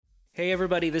Hey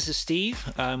everybody, this is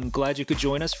Steve. I'm glad you could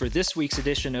join us for this week's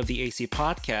edition of the AC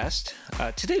Podcast.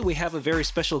 Today we have a very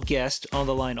special guest on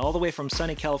the line all the way from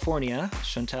sunny California,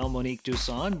 Chantal Monique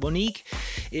Dusson. Monique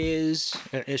is,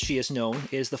 as she is known,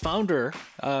 is the founder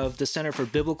of the Center for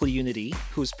Biblical Unity,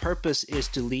 whose purpose is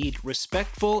to lead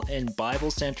respectful and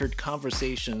Bible-centered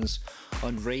conversations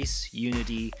on race,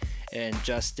 unity, and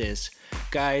justice.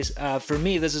 Guys, for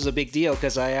me this is a big deal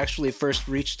because I actually first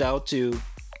reached out to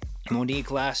Monique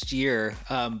last year,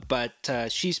 but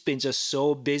she's been just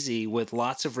so busy with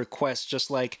lots of requests, just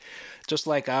like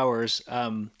ours,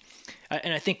 and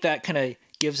I think that kind of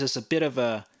gives us a bit of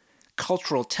a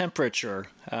cultural temperature,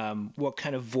 what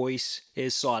kind of voice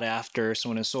is sought after,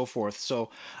 so on and so forth. So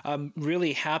I'm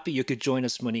really happy you could join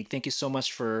us, Monique. Thank you so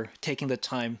much for taking the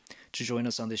time to join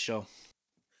us on this show.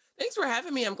 Thanks for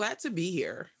having me. I'm glad to be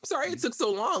here. Sorry it took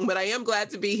so long, but I am glad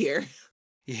to be here.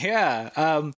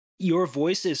 Yeah. Your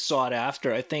voice is sought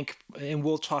after, I think, and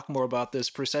we'll talk more about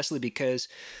this precisely because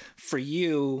for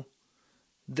you,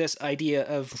 this idea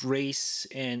of race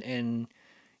and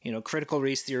critical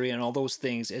race theory and all those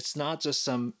things, it's not just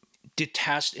some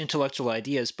detached intellectual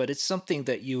ideas, but it's something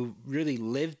that you really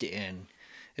lived in.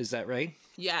 Is that right?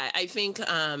 Yeah, I think,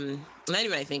 not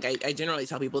even I think, I generally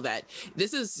tell people that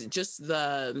this is just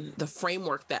the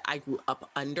framework that I grew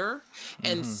up under.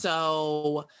 And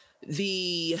so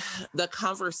the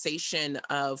conversation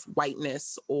of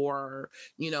whiteness or,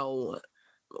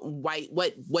 white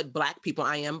what Black people,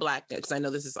 I am Black because I know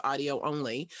this is audio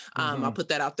only, I'll put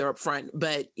that out there up front,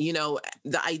 but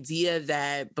the idea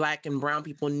that Black and brown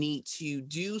people need to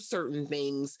do certain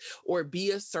things or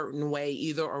be a certain way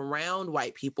either around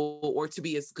white people or to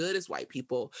be as good as white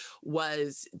people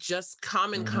was just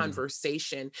common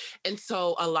conversation. And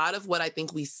so a lot of what I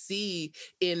think we see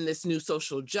in this new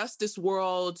social justice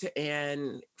world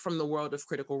and from the world of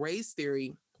critical race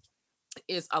theory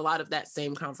is a lot of that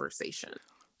same conversation.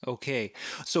 Okay,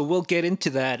 so we'll get into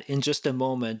that in just a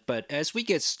moment. But as we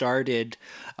get started,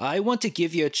 I want to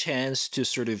give you a chance to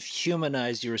sort of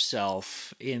humanize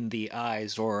yourself in the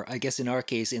eyes, or I guess in our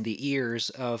case, in the ears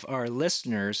of our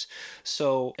listeners.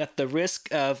 So, at the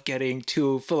risk of getting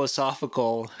too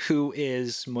philosophical, who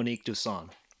is Monique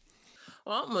Dusson?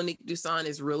 Well, Monique Dusson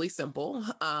is really simple.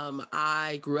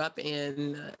 I grew up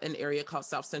in an area called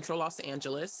South Central Los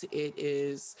Angeles. It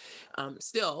is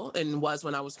still, and was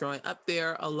when I was growing up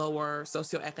there, a lower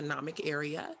socioeconomic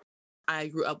area. I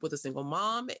grew up with a single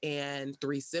mom and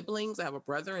three siblings. I have a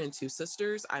brother and two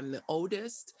sisters. I'm the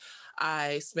oldest.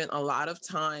 I spent a lot of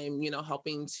time,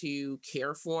 helping to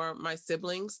care for my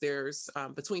siblings. There's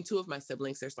between two of my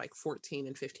siblings, there's like 14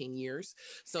 and 15 years.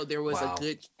 So there was Wow.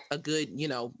 a good,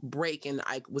 break, and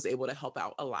I was able to help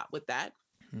out a lot with that.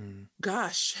 Hmm.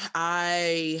 Gosh,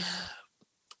 I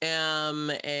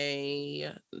am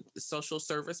a social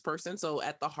service person. So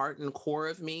at the heart and core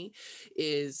of me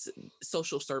is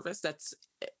social service. That's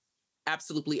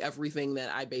absolutely everything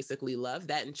that I basically love,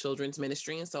 that in children's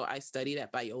ministry. And so I studied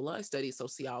at Biola. I studied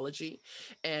sociology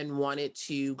and wanted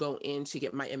to go in to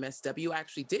get my MSW. I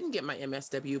actually didn't get my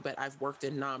MSW, but I've worked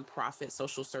in nonprofit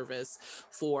social service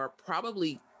for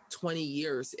probably 20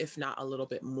 years, if not a little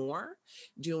bit more,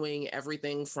 doing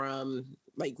everything from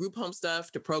like group home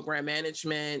stuff to program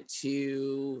management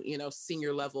to,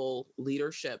 senior level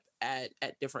leadership at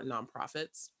different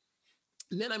nonprofits.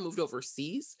 And then I moved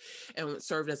overseas and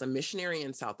served as a missionary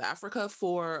in South Africa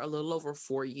for a little over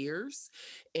 4 years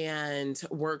and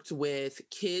worked with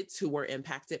kids who were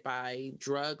impacted by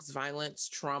drugs, violence,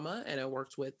 trauma. And I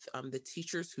worked with the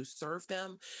teachers who served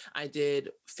them. I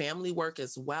did family work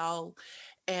as well.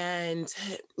 And,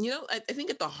 I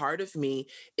think at the heart of me,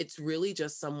 it's really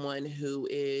just someone who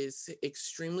is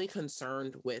extremely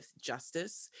concerned with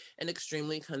justice and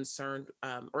extremely concerned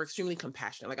or extremely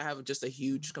compassionate. Like I have just a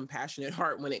huge compassionate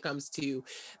heart when it comes to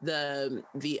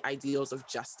the ideals of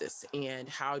justice and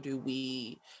how do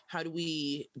we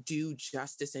do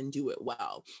justice and do it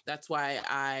well. That's why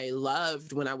I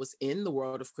loved when I was in the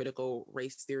world of critical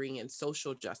race theory and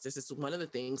social justice. It's one of the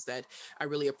things that I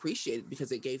really appreciated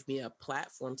because it gave me a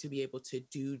platform to be able to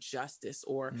do justice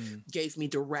or gave me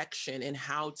direction in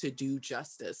how to do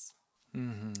justice.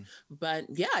 Mm-hmm. But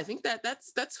yeah, I think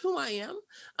that's who I am.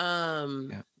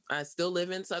 Yeah. I still live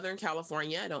in Southern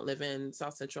California. I don't live in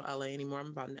South Central LA anymore. I'm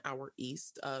about an hour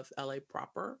east of LA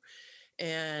proper.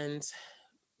 And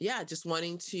yeah, just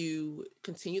wanting to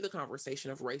continue the conversation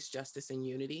of race, justice, and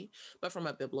unity, but from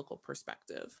a biblical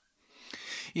perspective.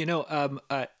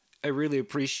 I really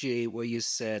appreciate what you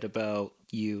said about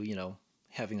you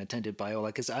having attended Biola,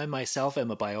 because I myself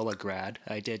am a Biola grad.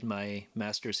 I did my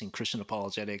master's in Christian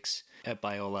apologetics at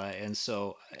Biola. And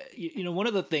so, one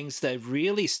of the things that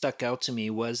really stuck out to me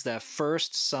was that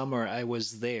first summer I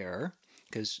was there,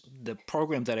 because the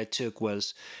program that I took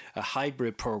was a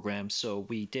hybrid program. So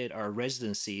we did our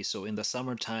residency. So in the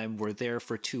summertime, we're there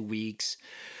for 2 weeks.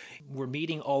 We're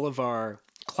meeting all of our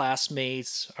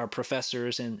classmates, our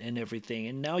professors, and everything.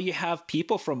 And now you have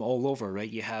people from all over, right?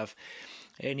 You have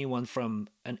anyone from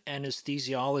an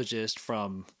anesthesiologist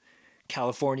from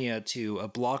California to a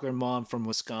blogger mom from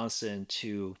Wisconsin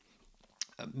to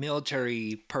a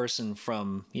military person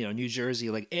from New Jersey,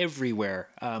 like everywhere.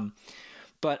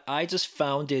 But I just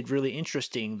found it really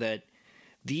interesting that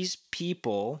these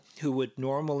people who would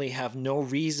normally have no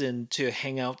reason to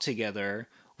hang out together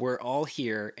were all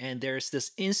here, and there's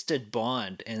this instant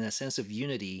bond and a sense of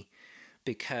unity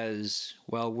because,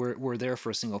 well, we're there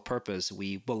for a single purpose.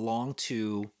 We belong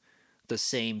to the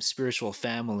same spiritual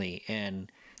family,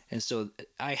 and so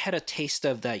I had a taste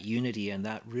of that unity, and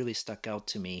that really stuck out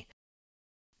to me.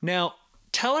 Now,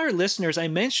 tell our listeners, I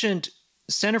mentioned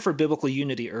Center for Biblical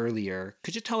Unity earlier.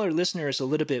 Could you tell our listeners a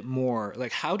little bit more?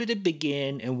 Like, how did it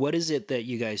begin, and what is it that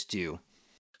you guys do?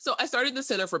 So I started the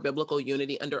Center for Biblical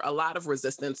Unity under a lot of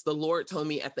resistance. The Lord told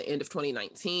me at the end of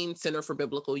 2019, Center for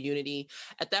Biblical Unity.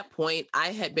 At that point, I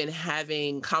had been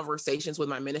having conversations with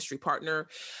my ministry partner,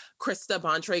 Krista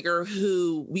Bontrager,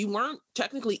 who we weren't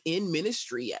technically in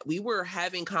ministry yet. We were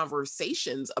having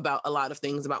conversations about a lot of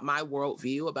things, about my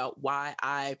worldview, about why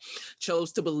I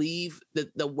chose to believe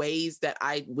the ways that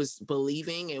I was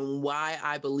believing and why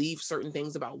I believe certain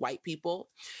things about white people.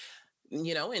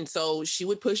 And so she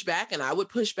would push back and I would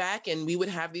push back and we would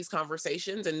have these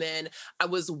conversations. And then I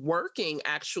was working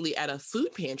actually at a food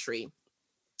pantry.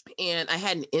 And I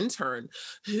had an intern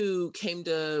who came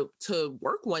to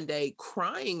work one day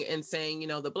crying and saying,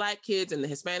 the Black kids and the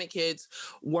Hispanic kids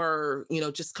were,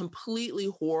 just completely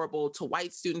horrible to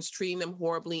white students, treating them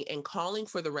horribly and calling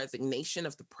for the resignation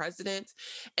of the president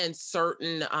and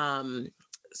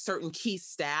certain key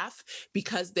staff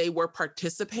because they were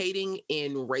participating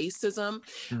in racism.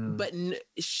 But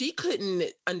she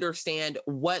couldn't understand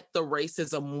what the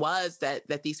racism was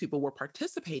that these people were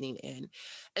participating in.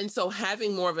 And so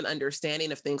having more of an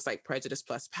understanding of things like prejudice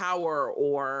plus power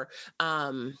or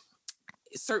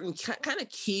certain kind of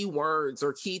key words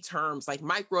or key terms like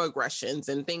microaggressions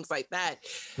and things like that,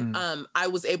 I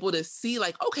was able to see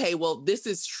like, okay, well, this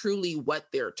is truly what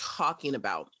they're talking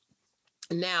about.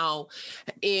 Now,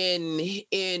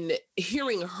 in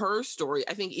hearing her story,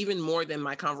 I think even more than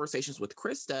my conversations with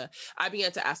Krista, I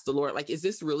began to ask the Lord, like, is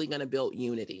this really going to build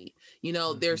unity?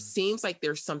 There seems like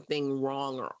there's something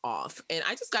wrong or off. And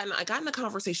I got in a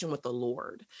conversation with the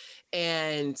Lord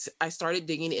and I started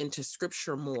digging into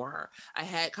scripture more. I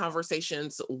had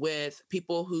conversations with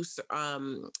people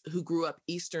who grew up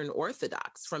Eastern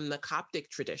Orthodox from the Coptic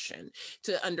tradition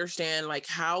to understand like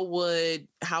how would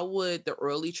the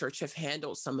early church have handled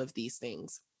some of these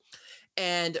things.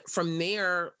 And from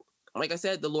there, like I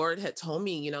said, the Lord had told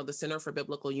me, the Center for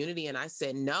Biblical Unity. And I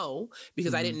said no,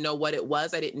 because I didn't know what it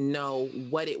was. I didn't know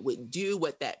what it would do,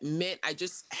 what that meant. I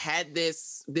just had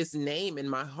this name in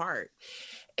my heart.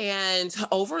 And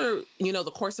over,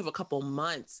 the course of a couple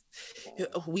months,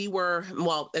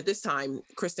 at this time,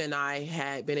 Krista and I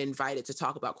had been invited to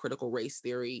talk about critical race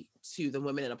theory to the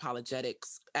Women in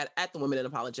Apologetics at the Women in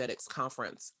Apologetics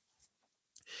conference.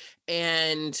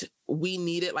 And we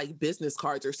needed like business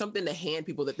cards or something to hand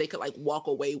people that they could like walk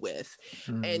away with.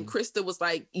 And Krista was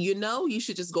like, you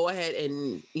should just go ahead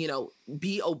and,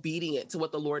 be obedient to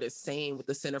what the Lord is saying with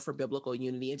the Center for Biblical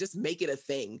Unity and just make it a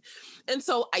thing. And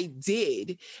so I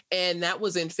did. And that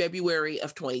was in February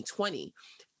of 2020.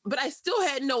 But I still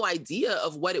had no idea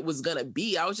of what it was going to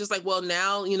be. I was just like, well,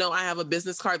 now, I have a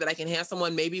business card that I can hand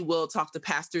someone. Maybe we'll talk to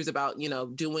pastors about,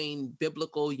 doing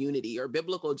biblical unity or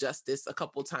biblical justice a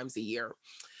couple times a year.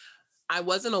 I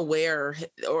wasn't aware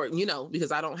or,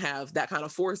 because I don't have that kind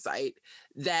of foresight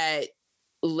that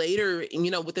later,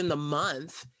 within the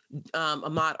month,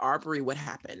 Ahmaud Arbery would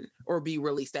happen or be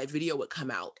released. That video would come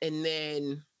out. And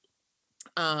then,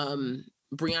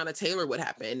 Breonna Taylor would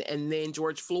happen, and then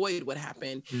George Floyd would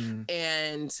happen.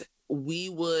 And we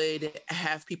would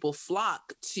have people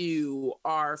flock to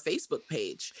our Facebook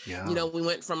page. Yeah. We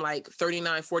went from like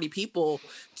 39, 40 people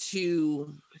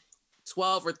to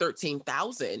 12 or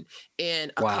 13,000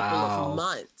 in a couple of Wow.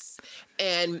 months.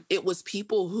 And it was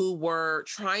people who were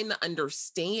trying to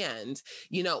understand,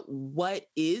 what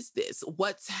is this?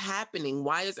 What's happening?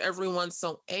 Why is everyone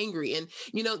so angry? And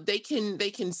they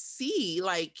can see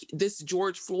like this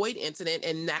George Floyd incident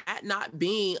and that not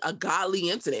being a godly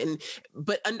incident,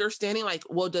 but understanding like,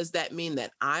 well, does that mean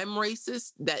that I'm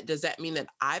racist? Does that mean that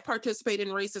I participate in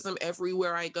racism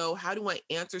everywhere I go? How do I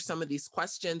answer some of these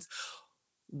questions?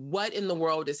 What in the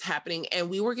world is happening? And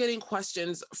we were getting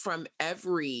questions from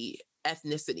every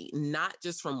ethnicity, not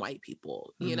just from white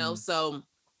people, Mm. So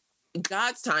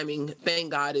God's timing, thank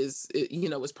God, is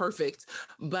perfect.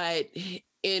 But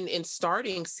in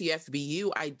starting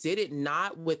CFBU, I did it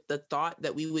not with the thought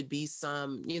that we would be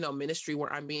some, ministry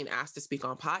where I'm being asked to speak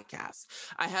on podcasts.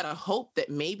 I had a hope that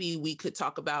maybe we could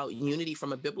talk about unity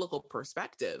from a biblical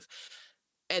perspective.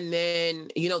 And then,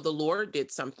 the Lord did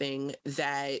something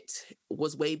that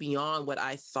was way beyond what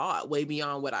I thought, way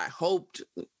beyond what I hoped.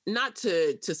 Not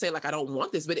to say like I don't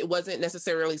want this, but it wasn't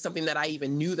necessarily something that I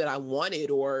even knew that I wanted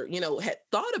or, had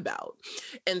thought about.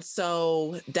 And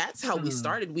so that's how we Mm.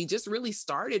 started. We just really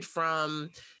started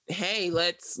from, hey,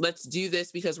 let's do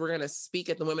this because we're going to speak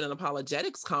at the Women in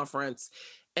Apologetics conference.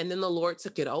 And then the Lord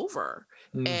took it over.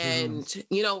 Mm-hmm.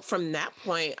 And from that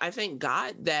point, I thank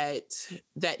God that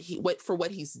he went for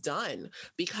what he's done,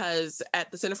 because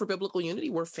at the Center for Biblical Unity,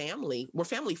 we're family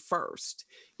first.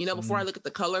 Before I Mm. look at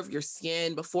the color of your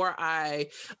skin, before I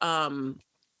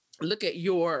look at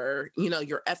your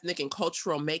ethnic and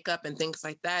cultural makeup and things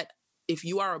like that, if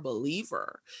you are a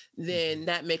believer, then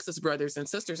that makes us brothers and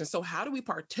sisters. And so how do we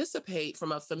participate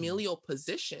from a familial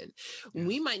position? Yeah.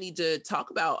 We might need to talk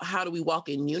about how do we walk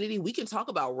in unity. We can talk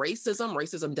about racism.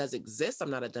 Racism does exist.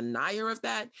 I'm not a denier of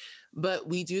that, but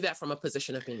we do that from a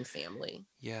position of being family.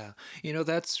 Yeah.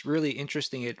 That's really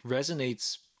interesting. It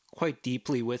resonates quite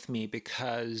deeply with me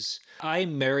because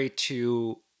I'm married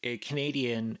to a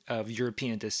Canadian of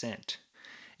European descent.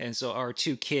 And so our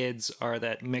two kids are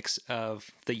that mix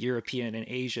of the European and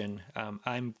Asian.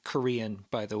 I'm Korean,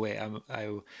 by the way.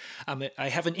 I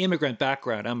have an immigrant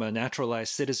background. I'm a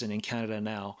naturalized citizen in Canada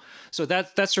now. So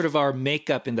that's sort of our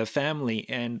makeup in the family.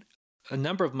 And a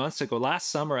number of months ago, last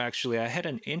summer actually, I had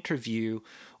an interview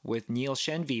with Neil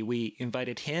Shenvi. We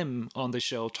invited him on the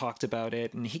show, talked about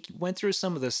it, and he went through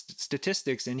some of the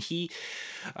statistics, and he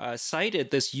cited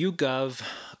this YouGov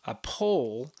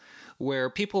poll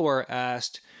where people were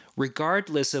asked,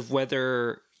 regardless of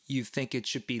whether you think it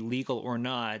should be legal or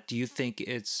not, do you think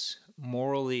it's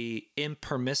morally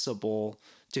impermissible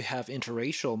to have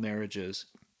interracial marriages?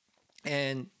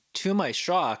 And to my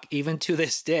shock, even to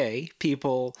this day,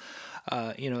 people,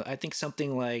 I think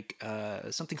something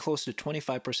close to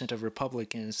 25% of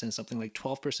Republicans and something like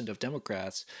 12% of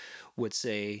Democrats would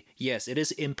say, yes, it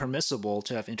is impermissible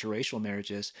to have interracial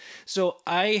marriages. So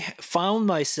I found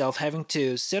myself having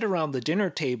to sit around the dinner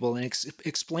table and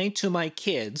explain to my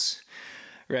kids,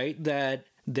 right, that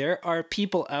there are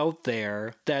people out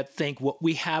there that think what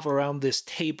we have around this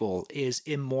table is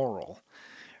immoral,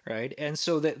 right? And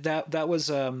so that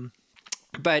was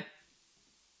but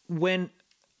when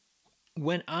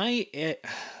I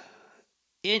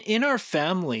in our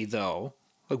family though,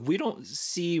 like we don't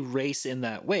see race in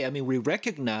that way. I mean, we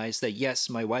recognize that yes,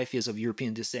 my wife is of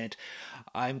European descent,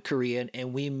 I'm Korean,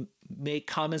 and we make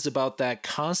comments about that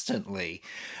constantly.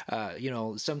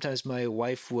 Sometimes my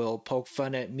wife will poke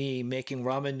fun at me making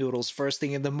ramen noodles first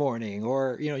thing in the morning,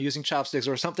 or using chopsticks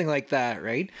or something like that,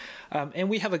 right? And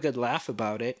we have a good laugh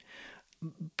about it.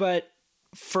 But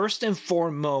first and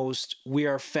foremost, we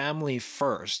are family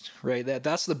first, right?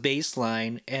 That's the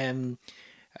baseline, and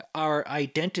our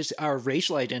identity, our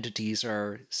racial identities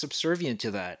are subservient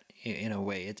to that in a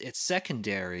way. It's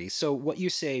secondary. So what you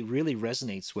say really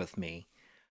resonates with me.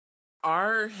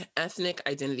 Our ethnic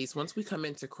identities, once we come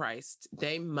into Christ,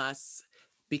 they must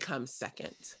become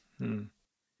second. Hmm.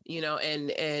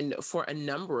 And for a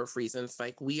number of reasons,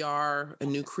 like we are a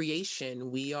new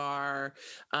creation, we are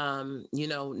now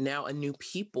a new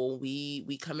people,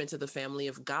 we come into the family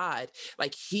of God,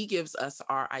 like he gives us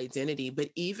our identity. But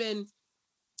even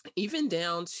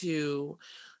down to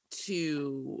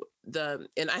the,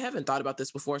 and I haven't thought about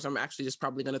this before, so I'm actually just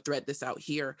probably going to thread this out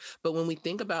here, but when we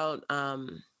think about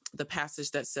the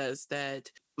passage that says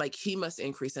that like he must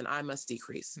increase and I must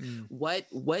decrease. Mm.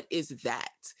 What is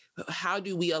that? How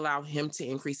do we allow him to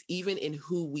increase even in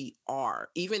who we are,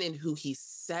 even in who he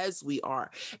says we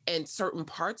are, and certain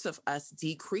parts of us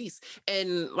decrease?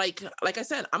 And like I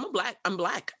said, I'm black.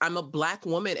 I'm a black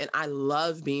woman, and I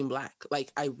love being black.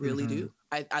 Like I really Mm-hmm. do.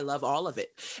 I love all of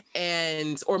it,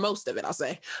 or most of it, I'll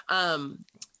say.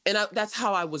 that's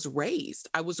how I was raised.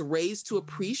 I was raised to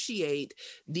appreciate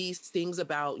these things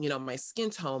about, my skin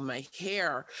tone, my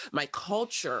hair, my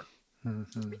culture.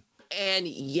 Mm-hmm. And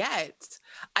yet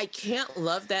I can't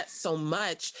love that so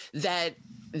much that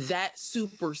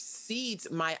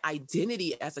supersedes my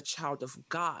identity as a child of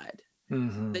God.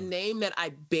 Mm-hmm. The name that I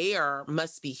bear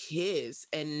must be his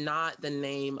and not the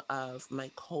name of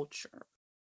my culture.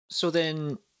 So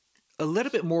then a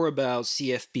little bit more about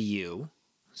CFBU.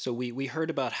 So we heard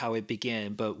about how it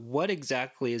began, but what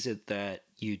exactly is it that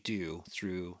you do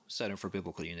through Center for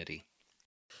Biblical Unity?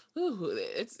 Ooh,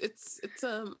 it's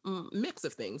a mix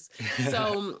of things.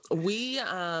 So we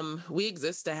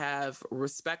exist to have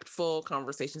respectful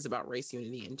conversations about race,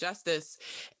 unity, and justice,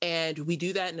 and we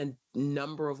do that in a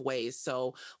number of ways.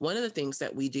 So one of the things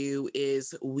that we do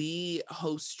is we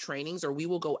host trainings, or we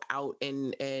will go out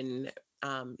and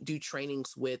do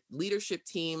trainings with leadership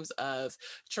teams of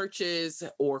churches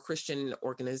or Christian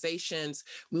organizations.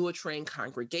 We will train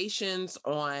congregations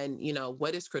on,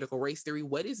 what is critical race theory?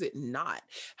 What is it not?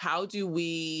 How do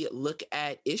we look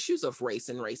at issues of race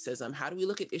and racism? How do we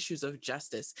look at issues of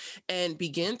justice and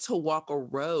begin to walk a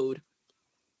road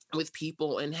with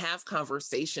people and have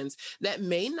conversations that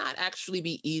may not actually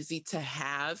be easy to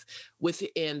have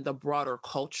within the broader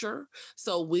culture.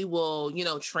 So we will,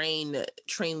 train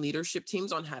leadership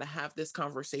teams on how to have this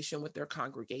conversation with their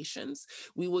congregations.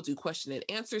 We will do question and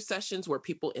answer sessions where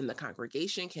people in the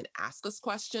congregation can ask us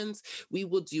questions. We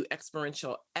will do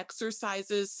experiential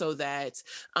exercises so that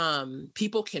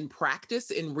people can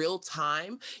practice in real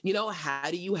time.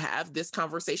 How do you have this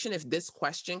conversation if this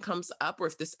question comes up or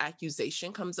if this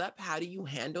accusation comes up? How do you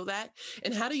handle that?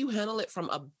 And how do you handle it from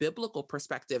a biblical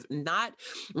perspective, not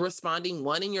responding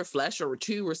one in your flesh or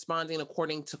two responding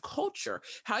according to culture?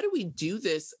 How do we do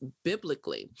this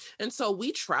biblically? And so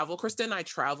we travel, Krista and I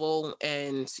travel,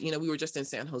 and we were just in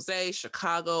San Jose,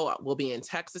 Chicago. We'll be in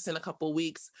Texas in a couple of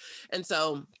weeks. And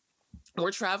so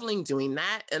we're traveling doing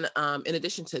that. And in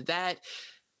addition to that,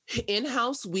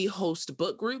 in-house, we host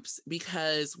book groups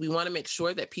because we want to make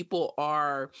sure that people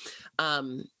are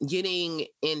getting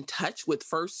in touch with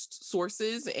first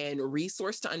sources and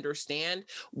resource to understand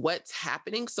what's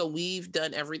happening. So we've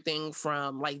done everything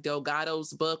from like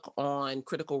Delgado's book on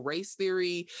critical race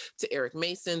theory to Eric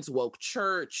Mason's Woke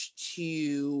Church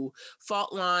to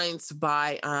Fault Lines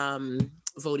by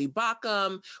Vodi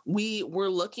Bakum. We're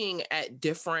looking at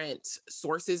different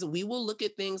sources. We will look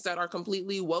at things that are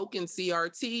completely woke in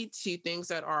CRT to things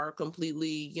that are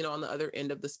completely, on the other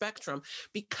end of the spectrum,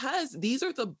 because these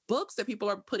are the books that people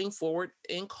are putting forward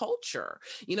in culture.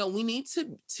 We need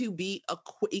to be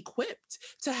equipped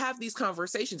to have these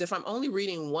conversations. If I'm only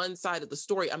reading one side of the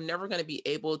story, I'm never going to be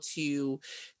able to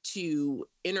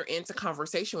enter into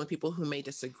conversation with people who may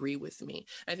disagree with me.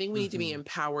 I think we need to be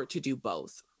empowered to do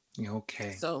both.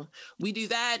 Okay. So we do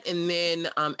that. And then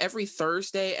every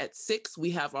Thursday at 6,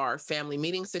 we have our family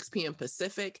meeting, 6 p.m.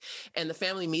 Pacific. And the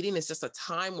family meeting is just a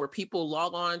time where people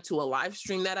log on to a live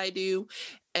stream that I do.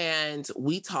 And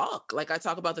we talk. Like I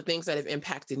talk about the things that have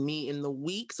impacted me in the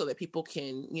week so that people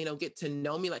can, get to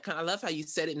know me. Like, I love how you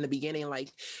said it in the beginning,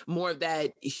 like more of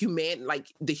that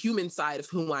like the human side of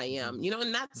who I am,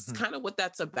 and that's kind of what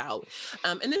that's about.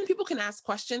 And then people can ask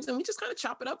questions and we just kind of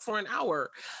chop it up for an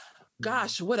hour.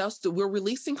 Gosh, what else? We're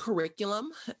releasing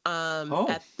curriculum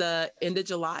at the end of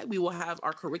July. We will have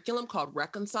our curriculum called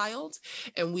Reconciled,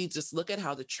 and we just look at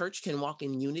how the church can walk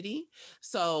in unity.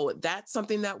 So that's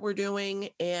something that we're doing,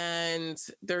 and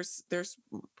there's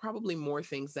probably more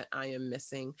things that I am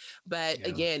missing. But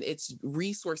again, it's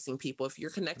resourcing people. If you're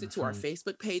connected to our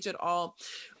Facebook page at all,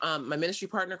 my ministry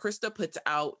partner Krista puts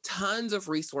out tons of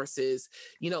resources,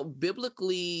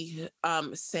 biblically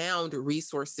sound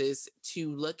resources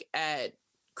to look at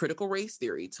critical race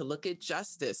theory, to look at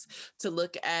justice, to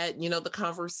look at, the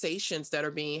conversations that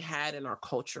are being had in our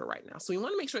culture right now. So we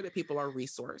want to make sure that people are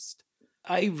resourced.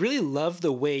 I really love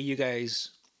the way you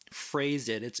guys phrase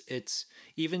it. It's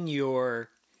even your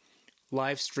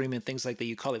live stream and things like that,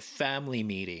 you call it family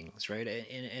meetings, right?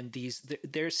 And these,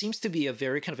 there seems to be a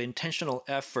very kind of intentional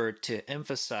effort to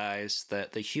emphasize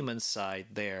the human side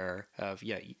there of,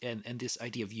 and this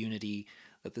idea of unity,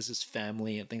 that this is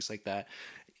family and things like that.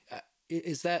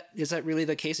 Is that really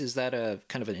the case? Is that a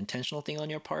kind of an intentional thing on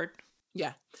your part?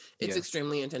 Yeah, it's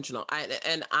extremely intentional.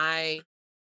 I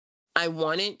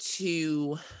wanted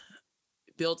to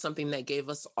build something that gave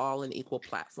us all an equal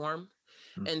platform.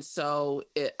 And so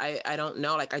I don't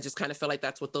know, like, I just kind of feel like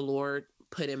that's what the Lord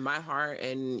put in my heart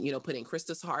and, put in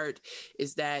Krista's heart,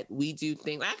 is that we do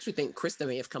things. I actually think Krista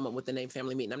may have come up with the name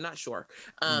Family Meeting. I'm not sure.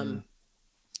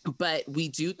 but we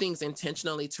do things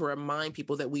intentionally to remind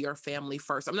people that we are family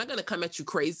first. I'm not going to come at you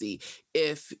crazy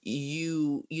if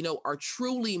you are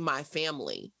truly my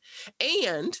family.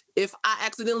 And if I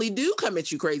accidentally do come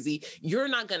at you crazy, you're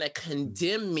not going to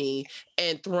condemn me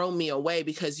and throw me away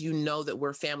because you know that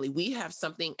we're family. We have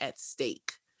something at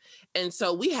stake. And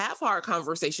so we have hard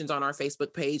conversations on our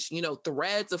Facebook page,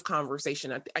 threads of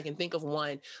conversation. I can think of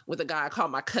one with a guy I call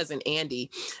my cousin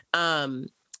Andy.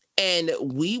 And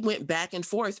we went back and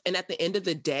forth. And at the end of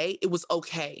the day, it was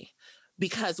okay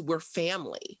because we're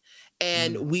family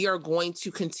and we are going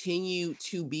to continue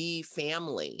to be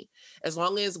family. As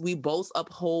long as we both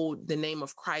uphold the name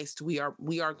of Christ, we are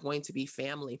going to be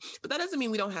family. But that doesn't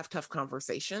mean we don't have tough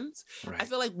conversations. Right. I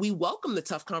feel like we welcome the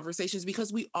tough conversations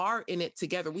because we are in it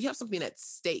together. We have something at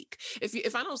stake.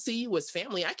 If I don't see you as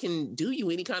family, I can do you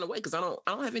any kind of way because I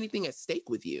don't have anything at stake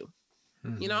with you.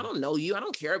 I don't know you. I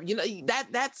don't care.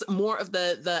 That's more of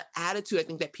the attitude I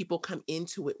think that people come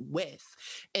into it with.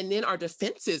 And then our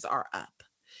defenses are up.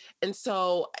 And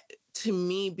so to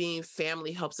me, being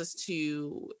family helps us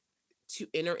to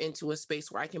enter into a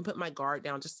space where I can put my guard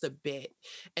down just a bit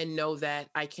and know that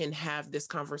I can have this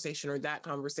conversation or that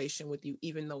conversation with you,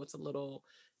 even though it's a little,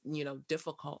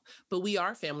 difficult. But we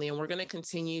are family and we're going to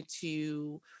continue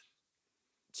to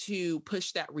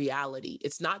push that reality.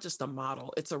 It's not just a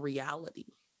model, it's a reality.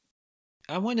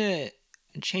 I want to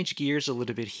change gears a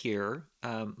little bit here.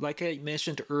 Like I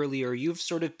mentioned earlier, you've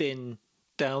sort of been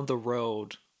down the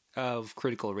road of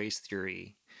critical race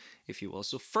theory, if you will.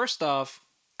 So first off,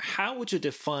 how would you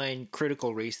define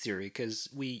critical race theory? Because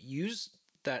we use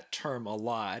that term a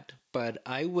lot, but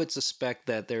I would suspect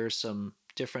that there are some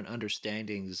different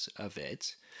understandings of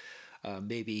it,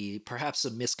 maybe perhaps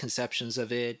some misconceptions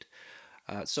of it.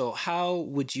 So how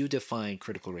would you define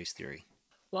critical race theory?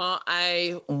 Well,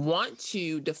 I want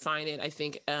to define it, I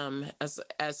think,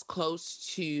 as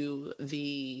close to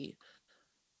the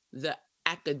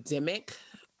academic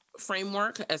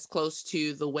framework as close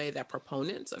to the way that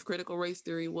proponents of critical race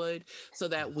theory would, so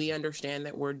that we understand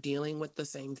that we're dealing with the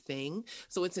same thing.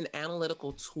 So it's an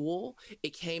analytical tool.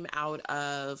 It came out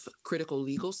of critical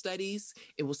legal studies.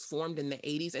 It was formed in the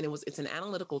 80s, and it's an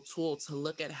analytical tool to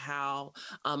look at how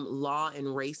law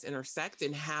and race intersect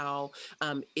and how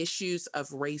issues of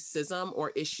racism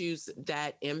or issues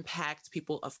that impact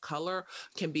people of color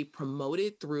can be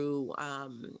promoted through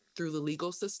the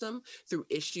legal system, through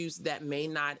issues that may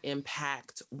not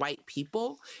impact white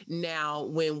people. Now,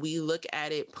 when we look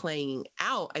at it playing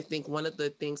out, I think one of the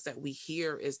things that we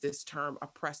hear is this term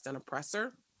oppressed and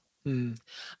oppressor.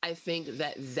 I think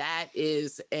that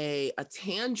is a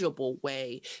tangible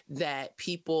way that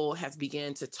people have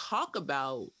begun to talk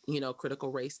about,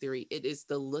 critical race theory. It is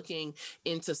the looking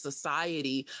into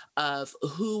society of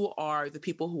who are the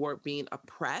people who are being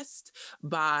oppressed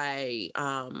by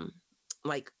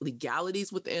like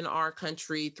legalities within our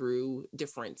country, through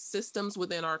different systems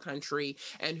within our country,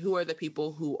 and who are the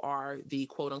people who are the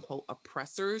quote unquote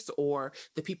oppressors, or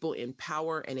the people in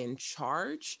power and in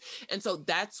charge. And so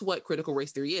that's what critical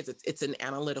race theory is. It's an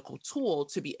analytical tool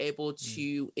to be able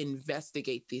to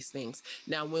investigate these things.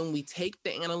 Now, when we take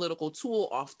the analytical tool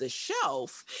off the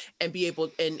shelf and be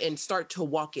able and start to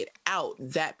walk it out,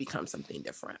 that becomes something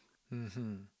different.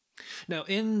 Now,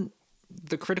 in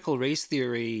the critical race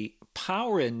theory,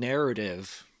 power and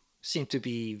narrative seem to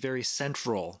be very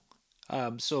central.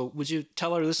 So would you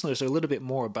tell our listeners a little bit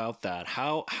more about that?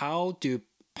 How do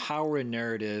power and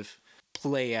narrative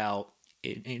play out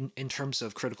in terms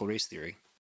of critical race theory?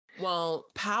 Well,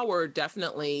 power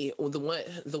definitely,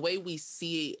 the way we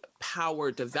see power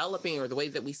developing, or the way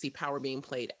that we see power being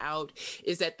played out,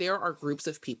 is that there are groups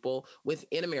of people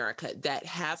within America that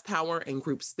have power and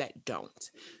groups that don't.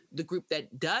 The group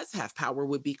that does have power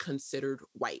would be considered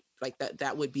white. Like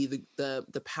that would be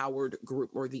the powered group,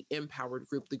 or the empowered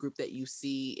group, the group that you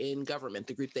see in government,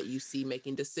 the group that you see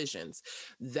making decisions.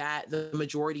 That the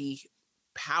majority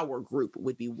power group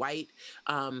would be white.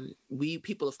 We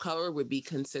people of color would be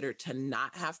considered to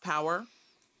not have power.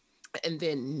 And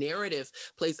then narrative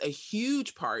plays a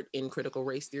huge part in critical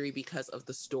race theory because of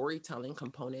the storytelling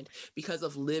component, because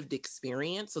of lived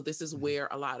experience. So this is where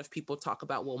a lot of people talk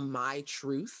about, well, my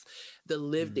truth, the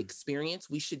lived experience.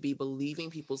 We should be believing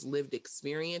people's lived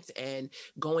experience and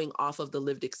going off of the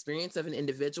lived experience of an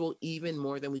individual, even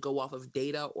more than we go off of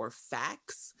data or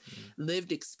facts.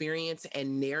 Lived experience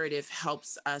and narrative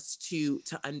helps us to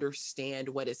understand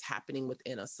what is happening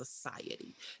within a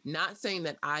society. Not saying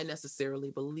that I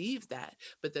necessarily believe that,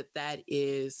 but that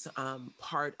is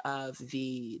part of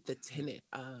the tenet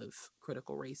of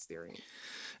critical race theory.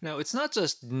 Now, it's not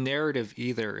just narrative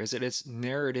either, is it? It's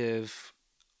narrative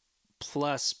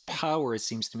plus power, it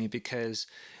seems to me, because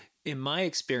in my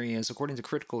experience, according to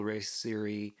critical race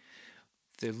theory,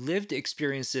 the lived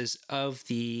experiences of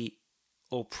the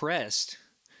oppressed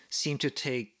seem to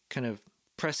take kind of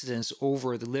precedence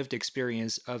over the lived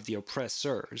experience of the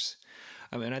oppressors.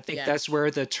 I mean, I think Yeah. that's where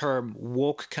the term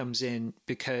woke comes in,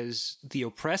 because the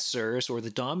oppressors or the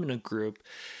dominant group,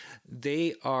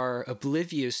 they are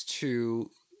oblivious to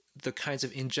the kinds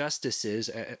of injustices,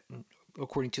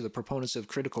 according to the proponents of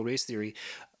critical race theory,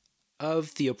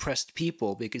 of the oppressed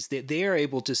people, because they are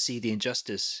able to see the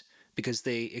injustice because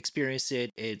they experience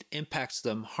it, it impacts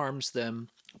them, harms them,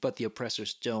 but the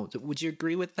oppressors don't. Would you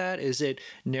agree with that? Is it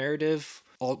narrative,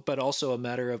 but also a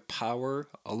matter of power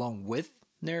along with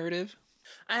narrative?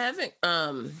 I haven't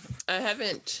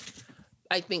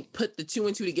I think put the two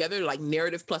and two together, like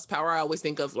narrative plus power. I always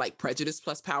think of like prejudice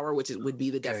plus power, which would be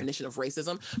the Okay. definition of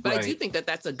racism. But I do Right. think that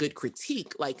that's a good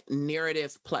critique, like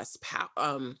narrative plus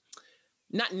power.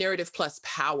 Not narrative plus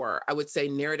power. I would say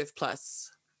narrative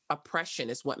plus oppression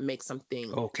is what makes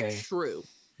something Okay. true,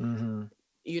 Mm-hmm.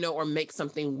 or make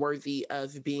something worthy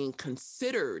of being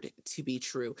considered to be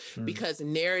true, Mm. because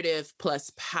narrative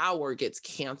plus power gets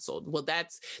canceled. Well,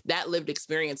 that lived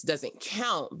experience doesn't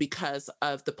count because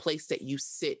of the place that you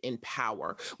sit in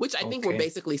power, which I think we're Okay.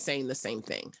 basically saying the same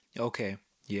thing. Okay.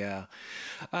 Yeah.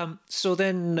 So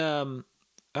then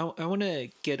I want to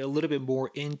get a little bit more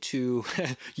into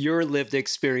your lived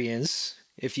experience,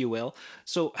 if you will.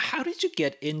 So, how did you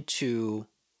get into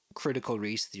critical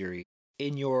race theory?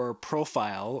 In your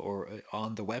profile or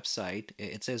on the website,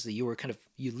 it says that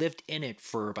you lived in it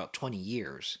for about 20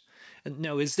 years.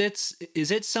 No, is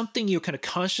it something you kind of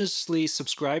consciously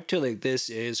subscribe to? Like, this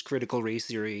is critical race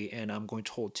theory, and I'm going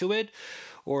to hold to it,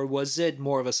 or was it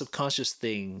more of a subconscious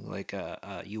thing? Like,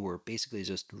 you were basically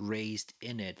just raised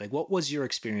in it. Like, what was your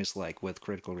experience like with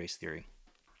critical race theory?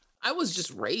 I was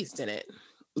just raised in it.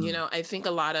 Mm. I think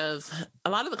a lot of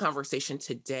the conversation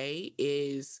today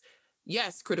is,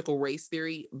 yes, critical race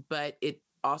theory, but it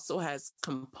also has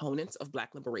components of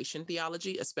Black liberation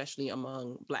theology, especially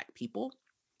among Black people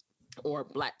or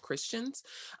Black Christians.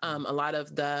 A lot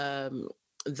of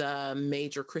the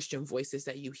major Christian voices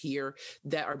that you hear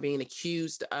that are being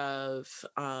accused of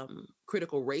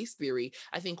critical race theory,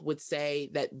 I think would say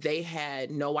that they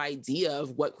had no idea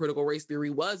of what critical race theory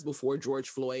was before George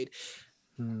Floyd.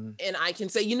 Mm. And I can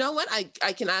say, you know what?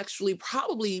 I can actually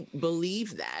probably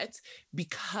believe that,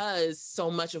 because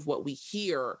so much of what we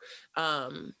hear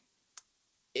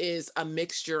is a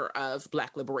mixture of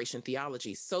Black liberation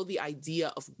theology. So the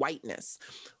idea of whiteness,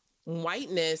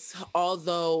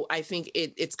 although I think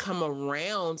it's come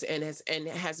around and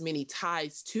has many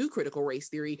ties to critical race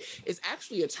theory, is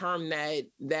actually a term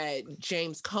that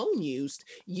James Cone used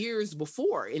years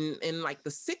before in like the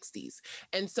 60s.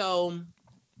 And so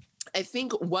I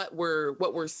think what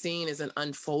we're seeing is an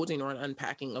unfolding or an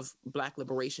unpacking of Black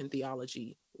liberation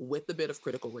theology with a bit of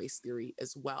critical race theory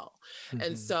as well.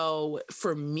 And Mhm. so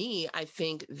for me, I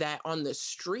think that on the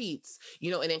streets,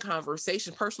 and in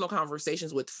personal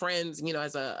conversations with friends,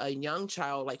 as a young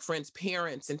child, like friends'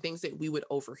 parents and things that we would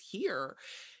overhear,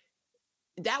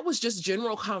 that was just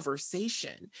general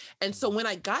conversation. And so when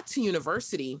I got to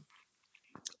university,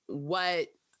 what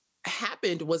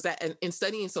happened was that in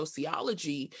studying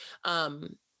sociology,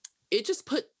 it just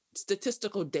put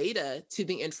statistical data to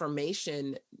the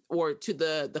information or to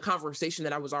the conversation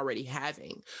that I was already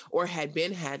having or had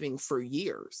been having for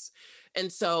years.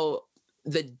 And so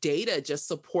the data just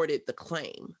supported the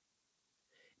claim.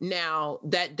 Now,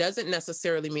 that doesn't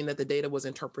necessarily mean that the data was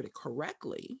interpreted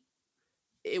correctly.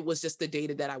 It was just the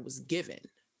data that I was given.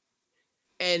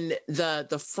 And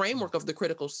the framework of the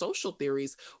critical social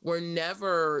theories were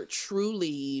never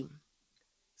truly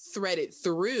threaded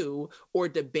through or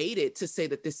debated to say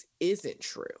that this isn't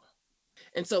true.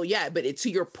 And so, yeah, but to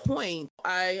your point,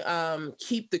 I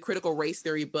keep the critical race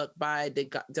theory book by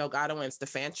Delgado and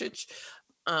Stefanchich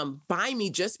by me,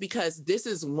 just because this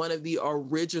is one of the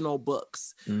original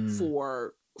books Mm.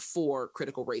 for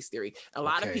critical race theory. A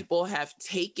lot of Okay. people have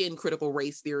taken critical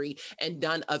race theory and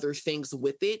done other things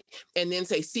with it and then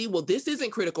say, see, well, this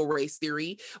isn't critical race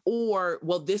theory, or,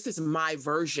 well, this is my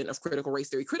version of critical race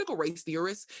theory. Critical race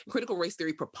theorists, critical race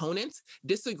theory proponents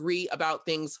disagree about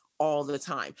things all the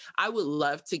time. I would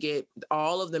love to get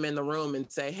all of them in the room and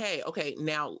say, hey, okay,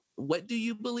 now what do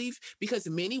you believe? Because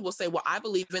many will say, well, I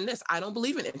believe in this. I don't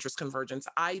believe in interest convergence.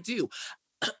 I do.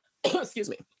 Excuse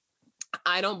me.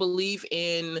 I don't believe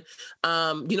in,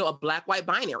 a black-white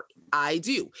binary. I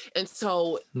do. And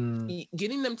so Mm.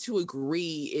 getting them to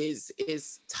agree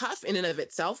is tough in and of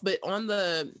itself. But on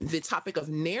the topic of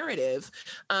narrative,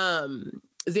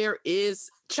 there is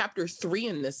chapter 3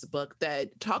 in this book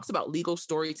that talks about legal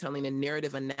storytelling and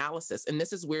narrative analysis. And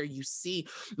this is where you see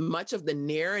much of the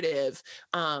narrative,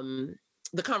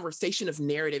 the conversation of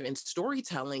narrative and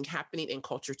storytelling happening in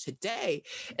culture today.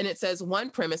 And it says one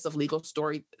premise of legal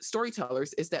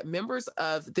storytellers is that members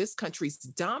of this country's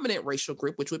dominant racial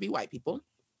group, which would be white people,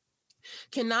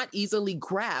 cannot easily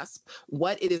grasp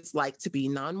what it is like to be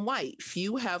non-white.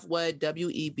 Few have what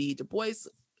W.E.B. Du Bois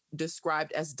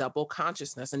described as double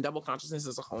consciousness, and double consciousness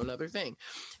is a whole nother thing.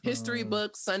 History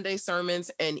books, Sunday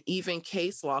sermons, and even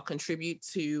case law contribute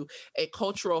to a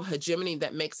cultural hegemony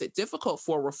that makes it difficult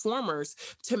for reformers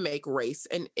to make race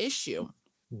an issue.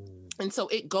 And so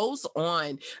it goes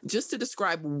on just to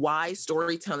describe why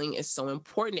storytelling is so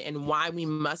important and why we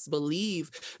must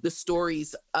believe the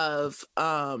stories of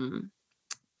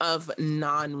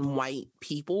non-white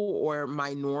people or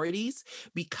minorities,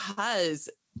 because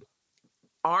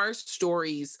our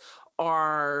stories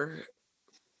are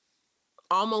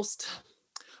almost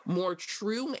more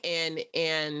true and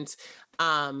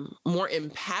more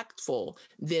impactful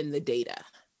than the data.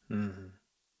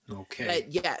 Okay.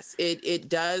 But yes, it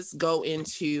does go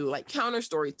into like counter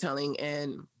storytelling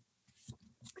and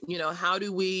how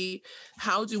do we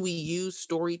use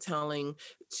storytelling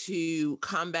to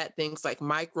combat things like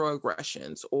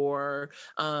microaggressions or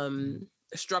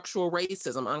structural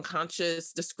racism,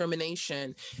 unconscious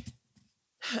discrimination.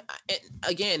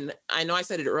 Again, I know I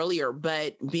said it earlier,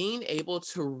 but being able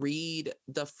to read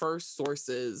the first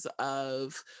sources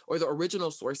of, or the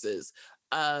original sources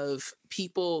of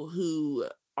people who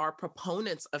are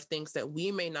proponents of things that we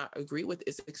may not agree with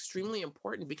is extremely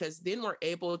important, because then we're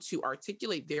able to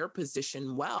articulate their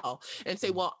position well and say,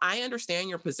 well, I understand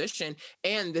your position,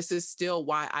 and this is still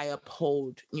why I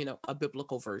uphold, a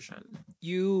biblical version.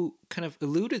 You kind of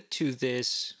alluded to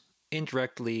this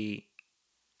indirectly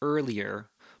earlier,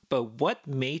 but what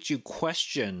made you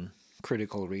question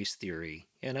critical race theory?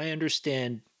 And I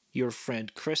understand your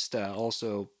friend Krista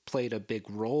also played a big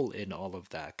role in all of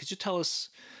that. Could you tell us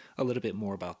a little bit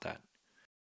more about that?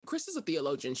 Krista's a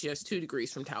theologian. She has 2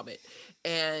 degrees from Talbot,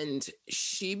 and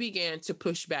she began to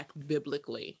push back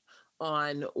biblically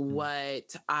on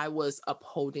what I was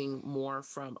upholding more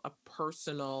from a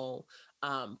personal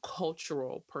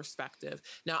cultural perspective.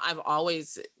 Now, I've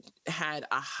always had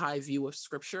a high view of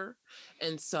scripture.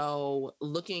 And so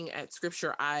looking at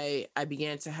scripture, I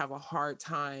began to have a hard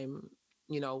time,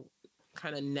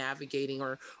 kind of navigating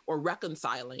or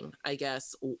reconciling, I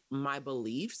guess, my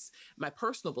beliefs, my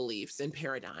personal beliefs and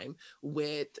paradigm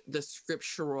with the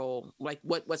scriptural, like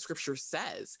what scripture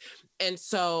says. And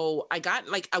so I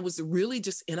was really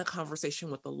just in a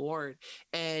conversation with the Lord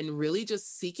and really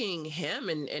just seeking him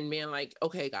and being like,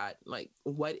 okay, God, like,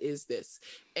 what is this?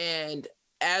 And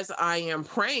as I am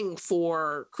praying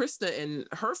for Krista and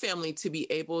her family to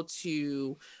be able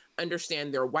to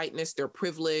understand their whiteness, their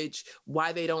privilege,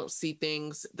 why they don't see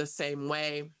things the same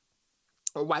way,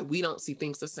 or why we don't see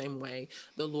things the same way,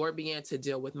 the Lord began to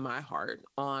deal with my heart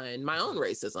on my own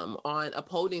racism, on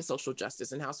upholding social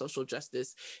justice and how social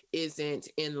justice isn't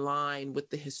in line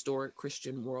with the historic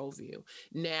Christian worldview.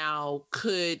 Now,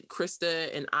 could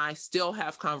Krista and I still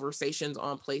have conversations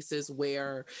on places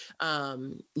where,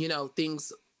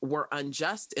 things were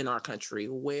unjust in our country,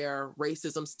 where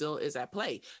racism still is at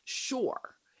play?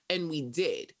 Sure. And we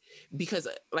did, because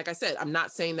like I said, I'm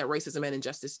not saying that racism and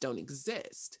injustice don't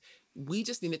exist. We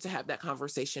just needed to have that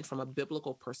conversation from a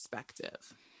biblical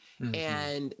perspective.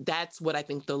 And that's what I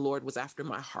think the Lord was after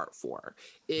my heart for,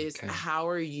 is how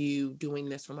are you doing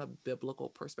this from a biblical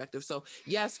perspective? So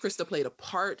yes, Krista played a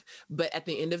part, but at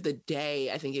the end of the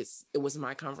day, I think it was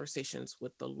my conversations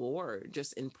with the Lord,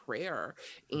 just in prayer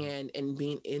and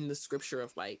being in the scripture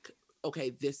of like, okay,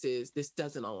 this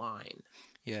doesn't align.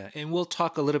 Yeah, and we'll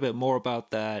talk a little bit more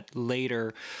about that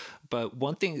later. But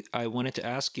one thing I wanted to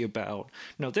ask you about,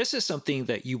 now this is something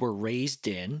that you were raised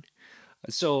in.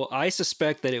 So I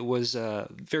suspect that it was a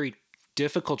very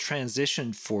difficult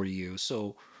transition for you.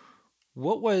 So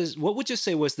what would you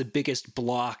say was the biggest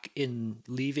block in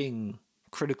leaving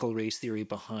critical race theory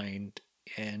behind?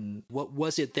 And what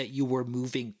was it that you were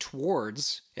moving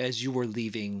towards as you were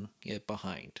leaving it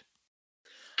behind?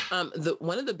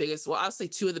 One of the biggest, well, I'll say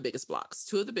two of the biggest blocks.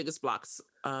 Two of the biggest blocks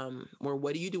were,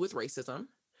 what do you do with racism?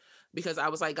 Because I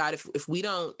was like, God, if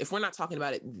we're not talking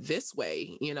about it this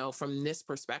way, from this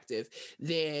perspective,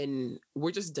 then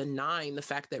we're just denying the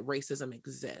fact that racism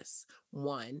exists.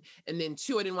 One. And then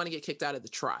two, I didn't want to get kicked out of the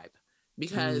tribe,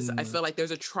 because I feel like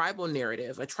there's a tribal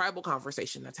narrative, a tribal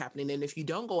conversation that's happening. And if you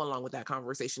don't go along with that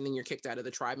conversation, then you're kicked out of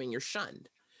the tribe and you're shunned.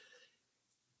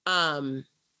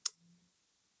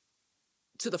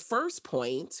 to the first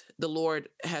point, the Lord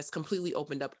has completely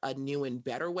opened up a new and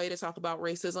better way to talk about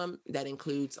racism that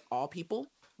includes all people.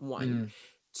 One. Mm.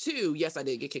 Two, yes, I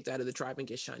did get kicked out of the tribe and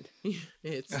get shunned.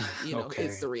 It's, it's Okay.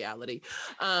 the reality.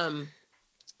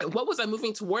 What was I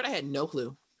moving toward? I had no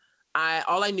clue.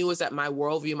 All I knew is that my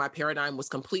worldview, my paradigm was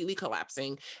completely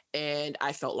collapsing, and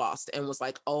I felt lost and was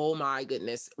like, oh my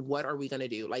goodness, what are we going to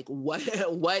do? Like, what,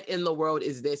 what in the world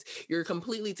is this? You're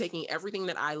completely taking everything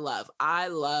that I love. I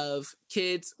love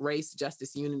kids, race,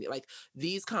 justice, unity. Like,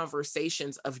 these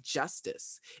conversations of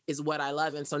justice is what I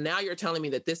love. And so now you're telling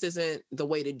me that this isn't the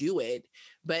way to do it,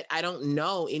 but I don't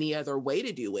know any other way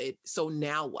to do it. So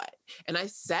now what? And I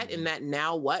sat in that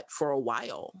now what for a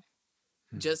while.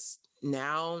 Just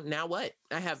now what?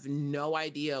 I have no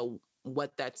idea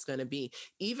what that's going to be.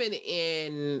 Even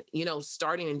in,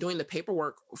 starting and doing the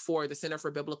paperwork for the Center for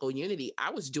Biblical Unity,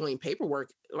 I was doing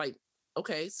paperwork like,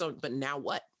 okay, so, but now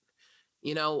what?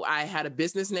 I had a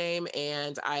business name,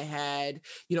 and I had,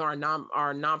 our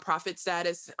nonprofit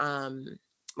status,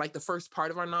 like the first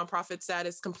part of our nonprofit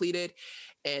status completed,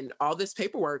 and all this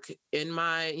paperwork in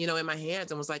my, in my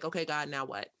hands, and was like, okay, God, now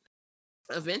what?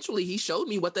 Eventually he showed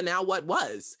me what the now what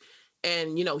was.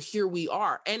 And, here we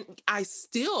are. And I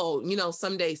still,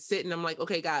 some days sit and I'm like,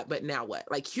 okay, God, but now what?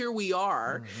 Like, here we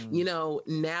are,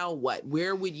 now what?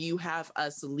 Where would you have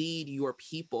us lead your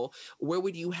people? Where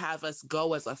would you have us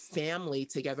go as a family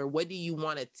together? What do you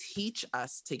want to teach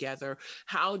us together?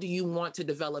 How do you want to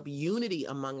develop unity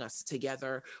among us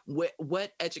together?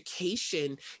 What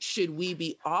education should we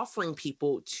be offering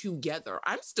people together?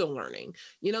 I'm still learning.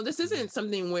 This isn't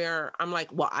something where I'm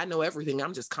like, well, I know everything.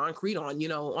 I'm just concrete on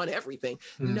everything.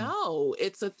 No,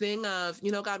 it's a thing of,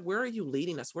 God, where are you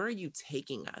leading us? Where are you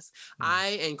taking us?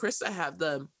 I and Krista have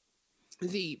the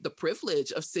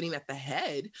privilege of sitting at the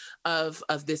head of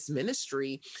this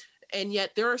ministry. And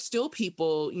yet there are still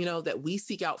people, that we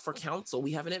seek out for counsel.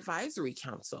 We have an advisory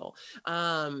council.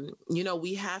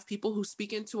 We have people who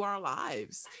speak into our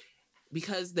lives,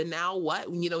 because the now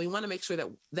what, we want to make sure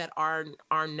that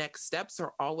our next steps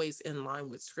are always in line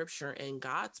with scripture and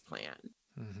God's plan.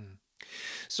 Mm-hmm.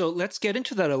 So let's get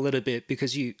into that a little bit,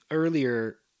 because you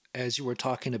earlier, as you were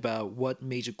talking about what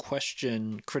made you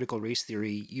question critical race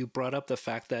theory, you brought up the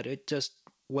fact that it just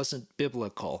wasn't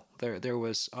biblical. There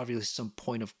was obviously some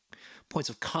points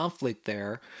of conflict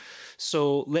there.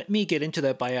 So let me get into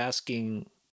that by asking,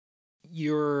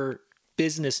 your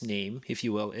business name, if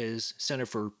you will, is Center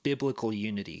for Biblical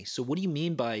Unity. So what do you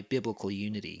mean by biblical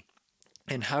unity?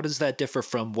 And how does that differ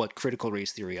from what critical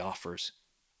race theory offers?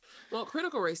 Well,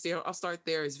 critical race theory, I'll start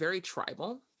there, is very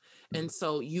tribal. And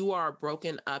so you are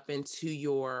broken up into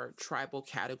your tribal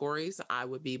categories. I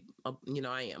would be,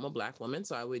 I am a Black woman,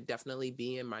 so I would definitely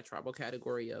be in my tribal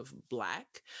category of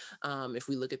Black. If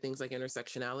we look at things like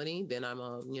intersectionality, then I'm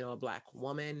a Black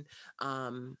woman,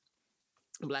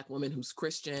 who's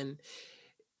Christian.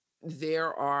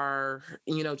 There are,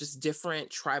 just different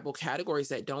tribal categories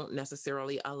that don't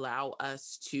necessarily allow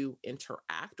us to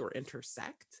interact or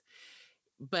intersect.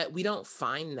 But we don't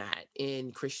find that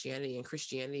in Christianity. In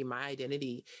Christianity, my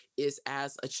identity is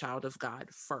as a child of God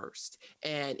first.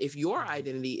 And if your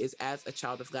identity is as a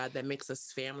child of God, that makes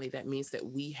us family. That means that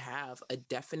we have a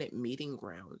definite meeting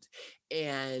ground.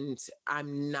 And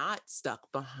I'm not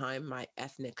stuck behind my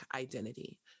ethnic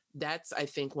identity. That's, I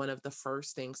think, one of the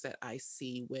first things that I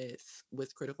see with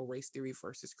critical race theory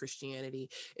versus Christianity,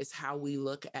 is how we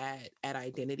look at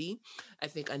identity. I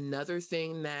think another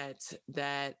thing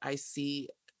that I see,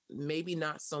 maybe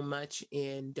not so much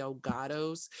in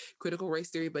Delgado's critical race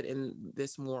theory, but in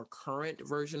this more current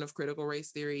version of critical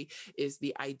race theory, is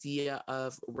the idea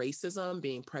of racism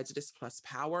being prejudice plus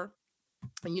power.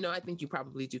 And, I think you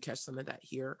probably do catch some of that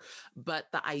here, but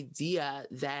the idea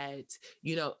that,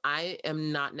 I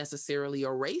am not necessarily a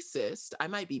racist. I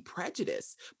might be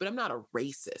prejudiced, but I'm not a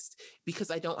racist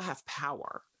because I don't have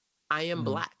power. I am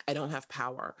Black. I don't have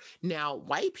power. Now,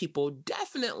 white people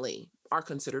definitely are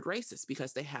considered racist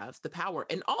because they have the power,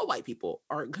 and all white people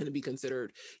are going to be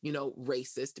considered,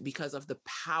 racist because of the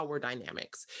power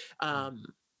dynamics.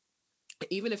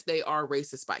 Even if they are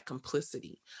racist by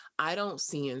complicity, I don't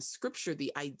see in scripture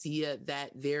the idea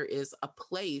that there is a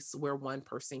place where one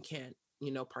person can,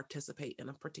 participate in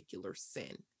a particular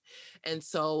sin. And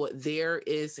so there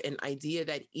is an idea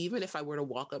that even if I were to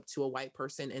walk up to a white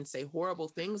person and say horrible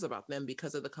things about them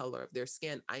because of the color of their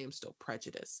skin, I am still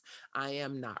prejudiced. I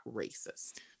am not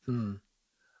racist.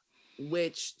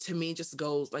 Which to me just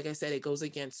goes, like I said, it goes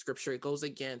against scripture. It goes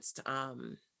against,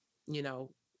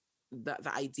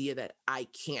 the idea that I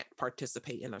can't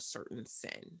participate in a certain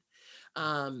sin.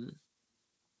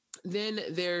 then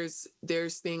there's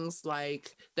things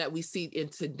like that we see in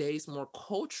today's more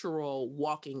cultural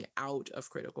walking out of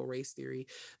critical race theory,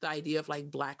 the idea of like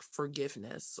Black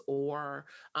forgiveness, or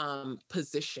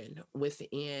position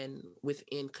within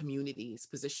communities,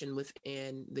 position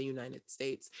within the United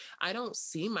States. I don't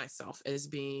see myself as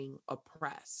being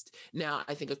oppressed. Now,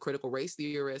 I think a critical race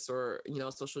theorist, or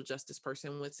a social justice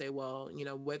person would say, well,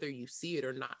 whether you see it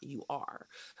or not, you are.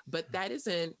 But that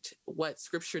isn't what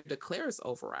scripture declares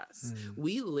over us. Mm.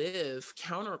 We live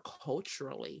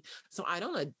counterculturally. So I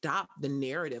don't adopt the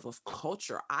narrative of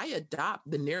culture, I adopt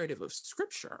the narrative of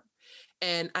scripture.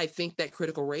 And I think that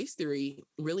critical race theory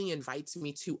really invites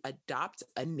me to adopt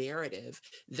a narrative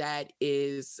that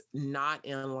is not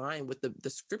in line with the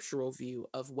scriptural view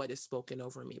of what is spoken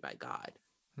over me by God.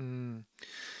 Mm.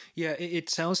 Yeah, it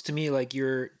sounds to me like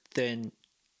you're then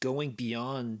going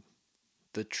beyond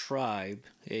the tribe,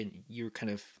 and you're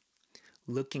kind of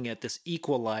looking at this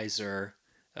equalizer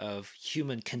of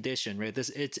human condition, right?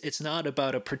 It's not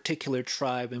about a particular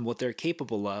tribe and what they're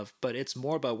capable of, but it's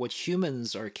more about what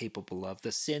humans are capable of,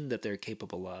 the sin that they're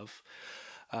capable of.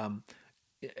 Um,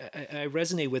 I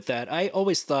resonate with that. I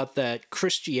always thought that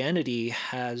Christianity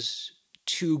has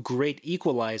two great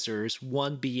equalizers,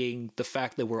 one being the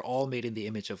fact that we're all made in the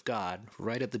image of God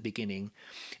right at the beginning.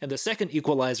 And the second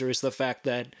equalizer is the fact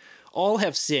that all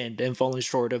have sinned and fallen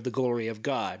short of the glory of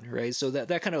God, right? So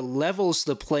that kind of levels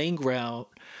the playing ground,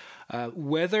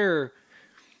 whether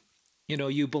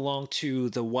you belong to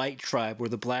the white tribe or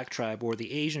the Black tribe or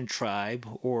the Asian tribe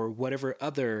or whatever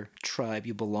other tribe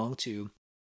you belong to.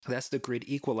 That's the great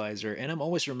equalizer. And I'm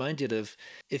always reminded of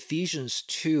Ephesians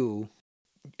 2.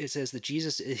 It says that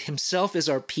Jesus himself is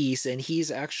our peace, and he's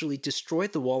actually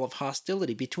destroyed the wall of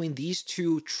hostility between these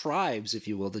two tribes, if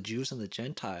you will, the Jews and the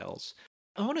Gentiles.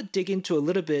 I want to dig into a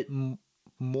little bit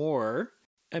more.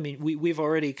 I mean, we've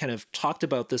already kind of talked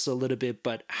about this a little bit,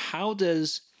 but how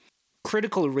does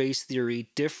critical race theory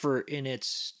differ in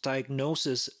its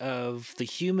diagnosis of the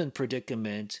human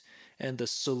predicament and the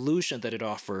solution that it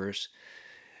offers,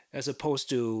 as opposed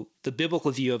to the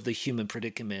biblical view of the human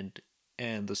predicament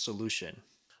and the solution?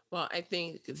 Well, I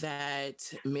think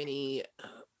that many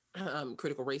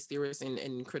critical race theorists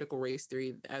and critical race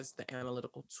theory as the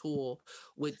analytical tool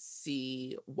would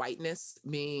see whiteness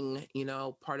being,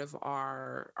 part of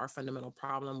our fundamental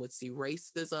problem, would see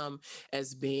racism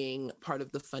as being part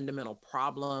of the fundamental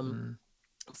problem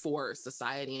Mm. for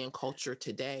society and culture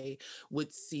today,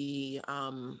 would see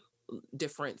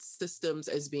different systems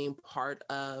as being part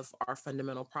of our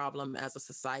fundamental problem as a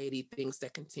society, things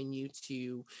that continue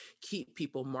to keep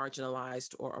people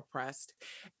marginalized or oppressed.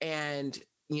 And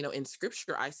in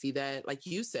scripture, I see that, like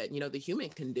you said, the human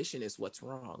condition is what's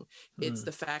wrong. It's Mm.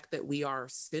 the fact that we are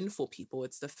sinful people.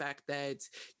 It's the fact that,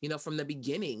 from the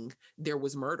beginning, there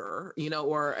was murder,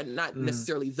 or not Mm.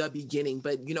 necessarily the beginning,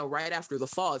 but, right after the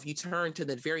fall, if you turn to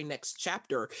the very next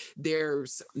chapter,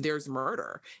 there's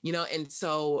murder, and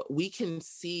so we can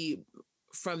see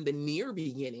from the near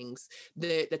beginnings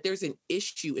that there's an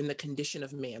issue in the condition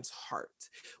of man's heart.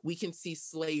 We can see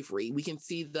slavery. We can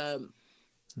see the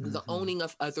Mm-hmm. owning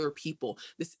of other people.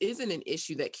 This isn't an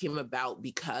issue that came about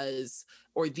because,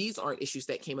 or these aren't issues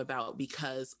that came about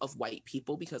because of white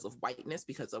people, because of whiteness,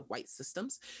 because of white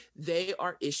systems. They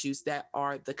are issues that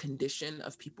are the condition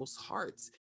of people's hearts.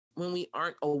 When we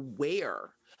aren't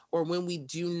aware, or when we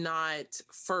do not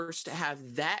first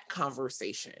have that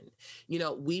conversation,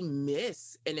 we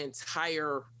miss an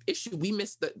entire issue. We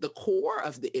miss the core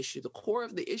of the issue. The core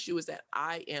of the issue is that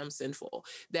I am sinful,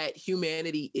 that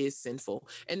humanity is sinful.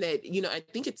 And that, I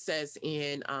think it says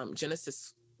in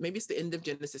Genesis, maybe it's the end of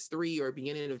Genesis 3 or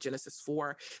beginning of Genesis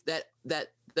 4, that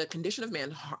the condition of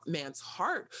man's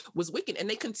heart was wicked, and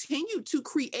they continue to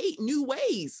create new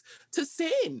ways to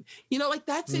sin. Like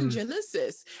that's in Mm.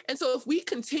 Genesis. And so if we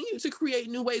continue to create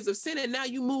new ways of sin, and now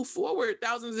you move forward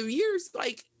thousands of years,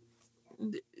 like,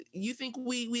 you think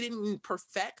we didn't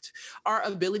perfect our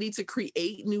ability to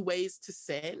create new ways to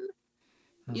sin?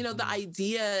 Mm-hmm. The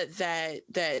idea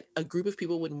that a group of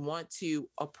people would want to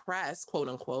oppress, quote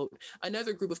unquote,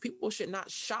 another group of people should not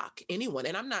shock anyone.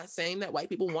 And I'm not saying that white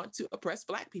people want to oppress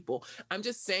Black people. I'm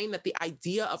just saying that the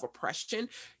idea of oppression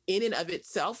in and of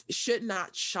itself should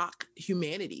not shock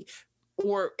humanity,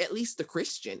 or at least the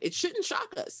Christian. It shouldn't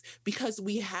shock us, because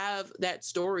we have that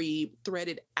story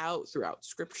threaded out throughout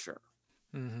scripture.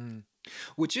 Mm-hmm.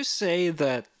 Would you say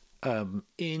that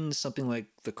in something like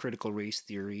the critical race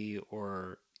theory,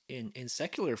 or in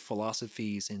secular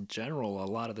philosophies in general, a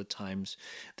lot of the times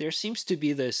there seems to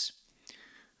be this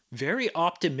very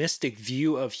optimistic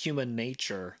view of human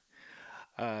nature,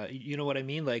 You know what I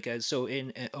mean? Like, so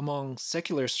in among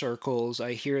secular circles,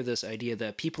 I hear this idea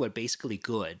that people are basically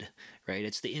good, right?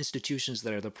 It's the institutions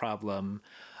that are the problem,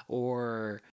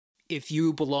 or if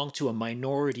you belong to a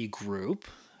minority group,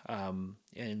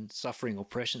 and suffering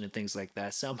oppression and things like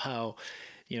that, somehow,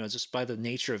 just by the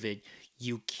nature of it,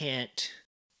 you can't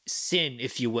sin,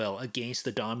 if you will, against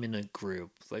the dominant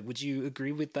group. Like, would you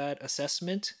agree with that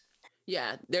assessment?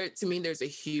 Yeah, there to me, there's a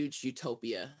huge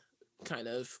utopia kind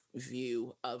of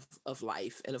view of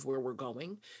life and of where we're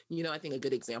going. I think a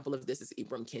good example of this is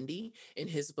Ibram Kendi in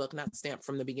his book, not Stamped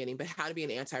from the Beginning, but How to Be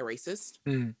an Anti-Racist.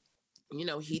 Mm.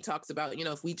 He talks about,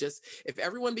 if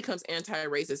everyone becomes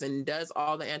anti-racist and does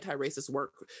all the anti-racist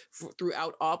work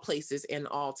throughout all places and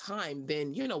all time,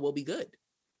 then, we'll be good.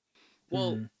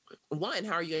 Well, one,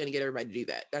 how are you going to get everybody to do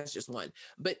that? That's just one.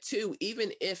 But two,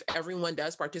 even if everyone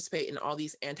does participate in all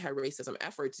these anti-racism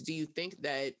efforts, do you think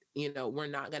that, we're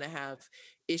not going to have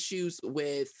issues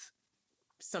with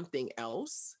something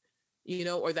else,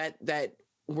 or that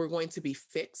we're going to be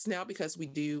fixed now because we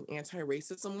do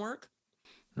anti-racism work,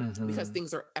 because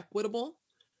things are equitable?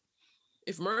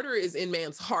 If murder is in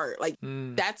man's heart,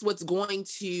 that's what's going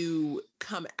to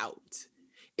come out.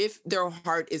 If their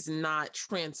heart is not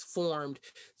transformed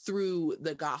through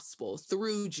the gospel,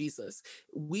 through Jesus,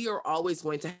 we are always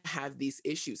going to have these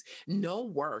issues. No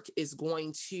work is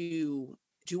going to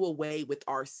do away with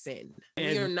our sin.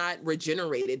 We are not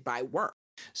regenerated by work.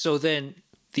 So then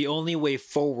the only way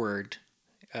forward,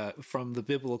 from the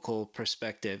biblical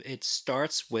perspective, it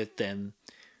starts with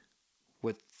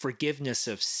forgiveness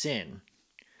of sin.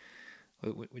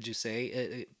 Would you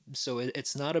say? So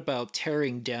it's not about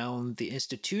tearing down the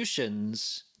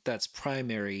institutions that's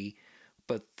primary,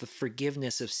 but the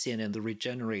forgiveness of sin and the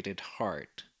regenerated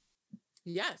heart.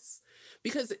 Yes,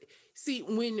 because see,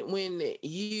 when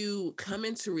you come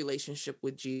into relationship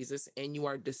with Jesus and you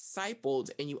are discipled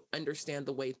and you understand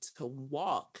the way to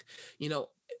walk,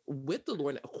 with the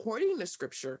Lord, according to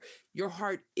scripture, your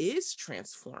heart is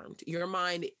transformed. Your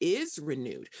mind is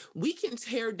renewed. We can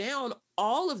tear down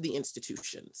all of the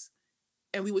institutions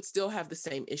and we would still have the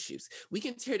same issues. We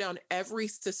can tear down every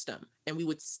system and we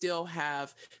would still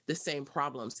have the same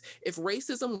problems. If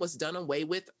racism was done away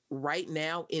with right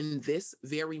now in this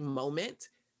very moment,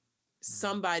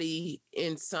 somebody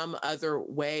in some other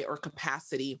way or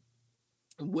capacity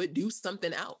would do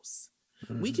something else.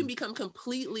 We can become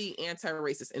completely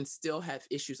anti-racist and still have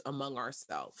issues among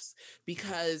ourselves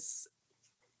because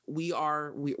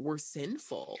we're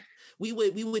sinful. We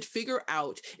would figure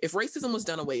out, if racism was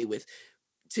done away with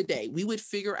today, we would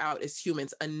figure out as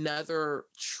humans another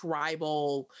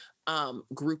tribal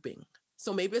grouping.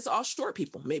 So maybe it's all short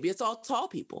people, maybe it's all tall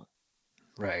people.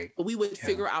 Right. But we would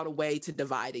figure out a way to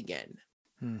divide again.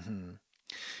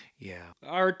 Yeah.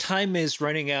 Our time is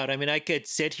running out. I mean, I could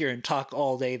sit here and talk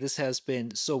all day. This has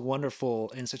been so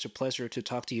wonderful and such a pleasure to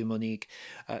talk to you, Monique.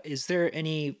 Is there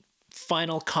any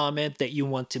final comment that you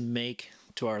want to make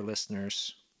to our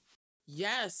listeners?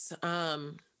 Yes.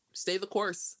 Stay the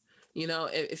course.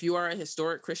 If you are a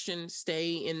historic Christian,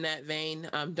 stay in that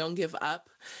vein. Don't give up.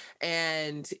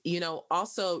 And,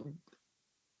 also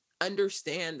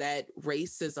understand that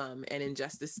racism and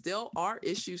injustice still are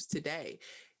issues today.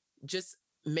 Just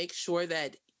make sure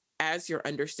that as you're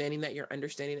understanding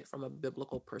it from a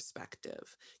biblical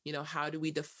perspective. How do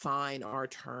we define our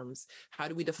terms? How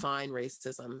do we define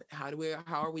racism? How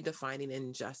are we defining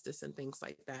injustice and things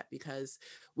like that? Because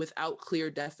without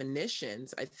clear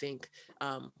definitions, I think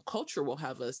culture will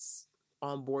have us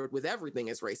on board with everything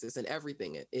is racist and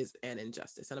everything is an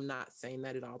injustice. And I'm not saying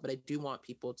that at all, but I do want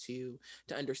people to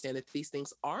understand that these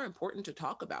things are important to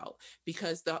talk about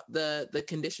because the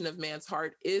condition of man's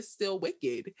heart is still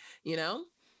wicked, And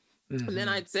then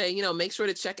I'd say, make sure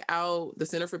to check out the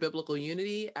Center for Biblical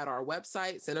Unity at our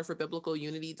website,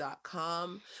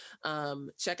 centerforbiblicalunity.com.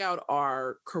 Check out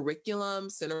our curriculum,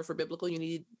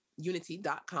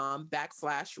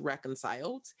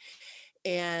 centerforbiblicalunity.com/reconciled.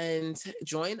 And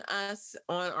join us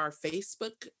on our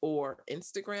Facebook or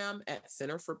Instagram at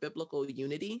Center for Biblical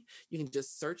Unity. You can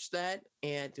just search that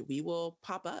and we will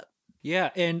pop up. Yeah.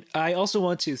 And I also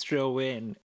want to throw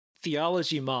in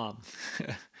Theology Mom,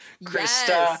 Krista,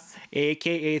 yes.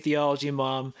 AKA Theology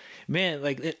Mom. Man,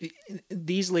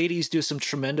 these ladies do some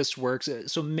tremendous work.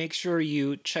 So make sure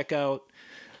you check out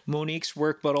Monique's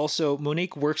work, but also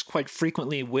Monique works quite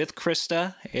frequently with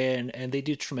Krista, and they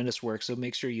do tremendous work. So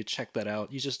make sure you check that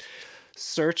out. You just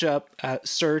search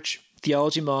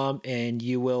Theology Mom, and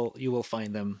you will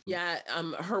find them. Yeah,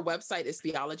 her website is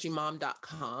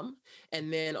theologymom.com,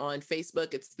 and then on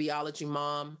Facebook it's Theology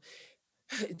Mom.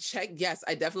 Yes,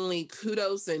 I definitely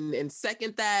kudos and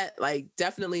second that. Like,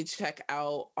 definitely check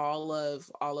out all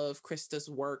of Krista's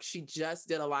work. She just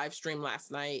did a live stream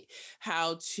last night,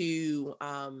 how to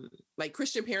like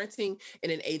Christian parenting in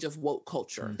an age of woke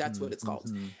culture. That's what it's called.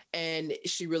 And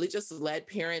she really just led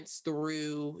parents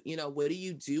through, what do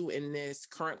you do in this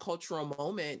current cultural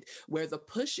moment where the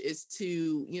push is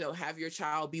to, have your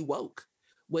child be woke?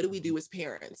 What do we do as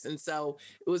parents? And so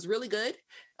it was really good.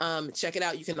 Check it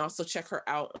out. You can also check her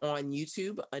out on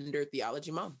YouTube under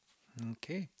Theology Mom.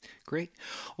 Okay, great.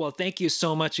 Well, thank you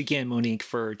so much again, Monique,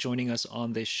 for joining us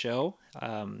on this show.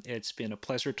 It's been a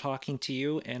pleasure talking to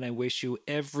you, and I wish you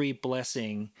every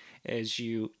blessing as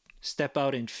you step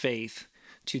out in faith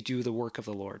to do the work of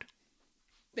the Lord.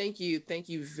 Thank you. Thank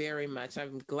you very much.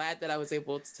 I'm glad that I was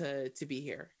able to be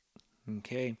here.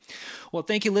 Okay. Well,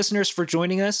 thank you, listeners, for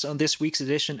joining us on this week's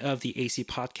edition of the AC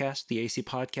Podcast. The AC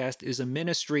Podcast is a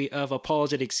ministry of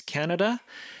Apologetics Canada,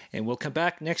 and we'll come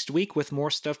back next week with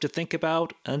more stuff to think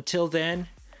about. Until then,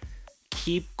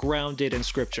 keep grounded in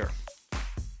Scripture.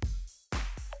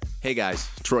 Hey guys,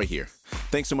 Troy here.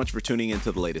 Thanks so much for tuning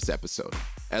into the latest episode.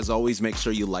 As always, make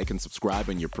sure you like and subscribe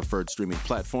on your preferred streaming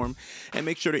platform, and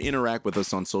make sure to interact with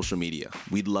us on social media.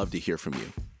 We'd love to hear from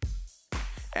you.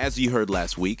 As you heard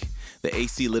last week, the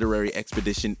AC Literary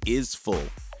Expedition is full.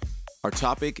 Our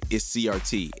topic is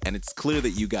CRT, and it's clear that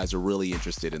you guys are really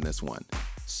interested in this one.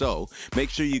 So, make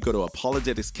sure you go to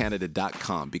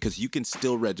apologeticscanada.com because you can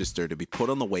still register to be put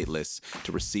on the wait list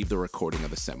to receive the recording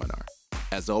of the seminar.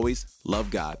 As always, love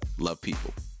God, love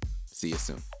people. See you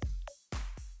soon.